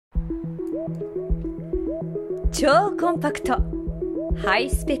超コンパクト、ハイ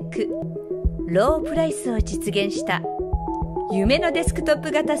スペック、ロープライスを実現した夢のデスクトッ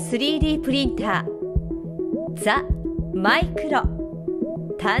プ型 3D プリンターザ・マイクロ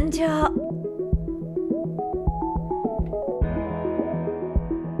誕生。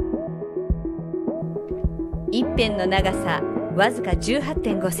一辺の長さわずか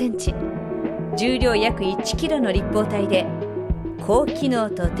 18.5 センチ、重量約1キロの立方体で高機能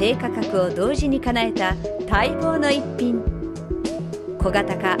と低価格を同時に叶えた待望の一品。小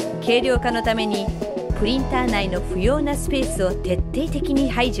型化・軽量化のためにプリンター内の不要なスペースを徹底的に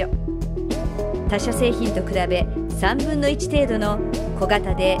排除。他社製品と比べ3分の1程度の小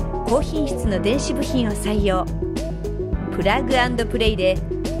型で高品質の電子部品を採用。プラグ&プレイで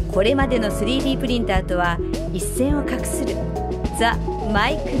これまでの 3D プリンターとは一線を画するザ・マ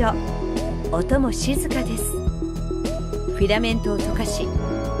イクロ。音も静かです。フィラメントを溶かし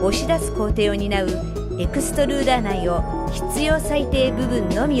押し出す工程を担うエクストルーダー内を必要最低部分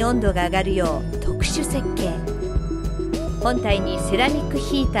のみ温度が上がるよう特殊設計。本体にセラミック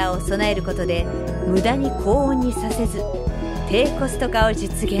ヒーターを備えることで無駄に高温にさせず低コスト化を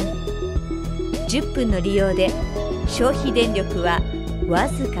実現。10分の利用で消費電力はわ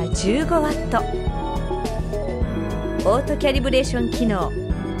ずか15ワット。オートキャリブレーション機能、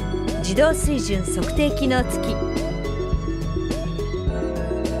自動水準測定機能付き。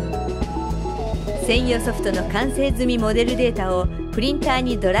専用ソフトの完成済みモデルデータをプリンター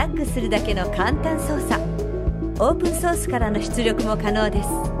にドラッグするだけの簡単操作。オープンソースからの出力も可能です。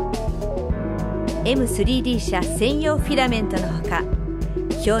 M3D 社専用フィラメントのほか、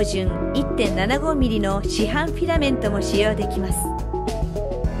標準 1.75mm の市販フィラメントも使用できます。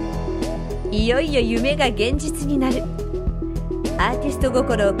いよいよ夢が現実になる。アーティスト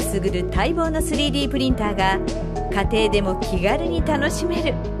心をくすぐる待望の 3D プリンターが家庭でも気軽に楽しめ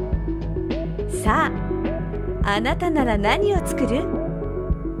る。さあ、あなたなら何を作る？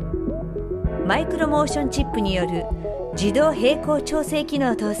マイクロモーションチップによる自動並行調整機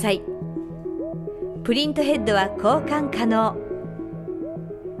能搭載。プリントヘッドは交換可能。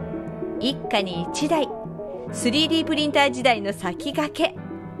一家に一台、 3D プリンター時代の先駆け。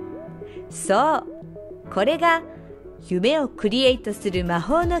そう、これが夢をクリエイトする魔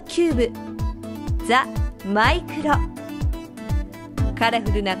法のキューブザ・マイクロ。カラ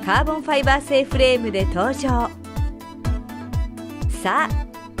フルなカーボンファイバー製フレームで登場。さあ、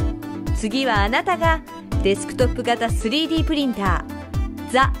次はあなたがデスクトップ型 3D プリンタ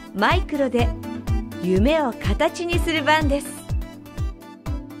ーザ・マイクロで夢を形にする番です。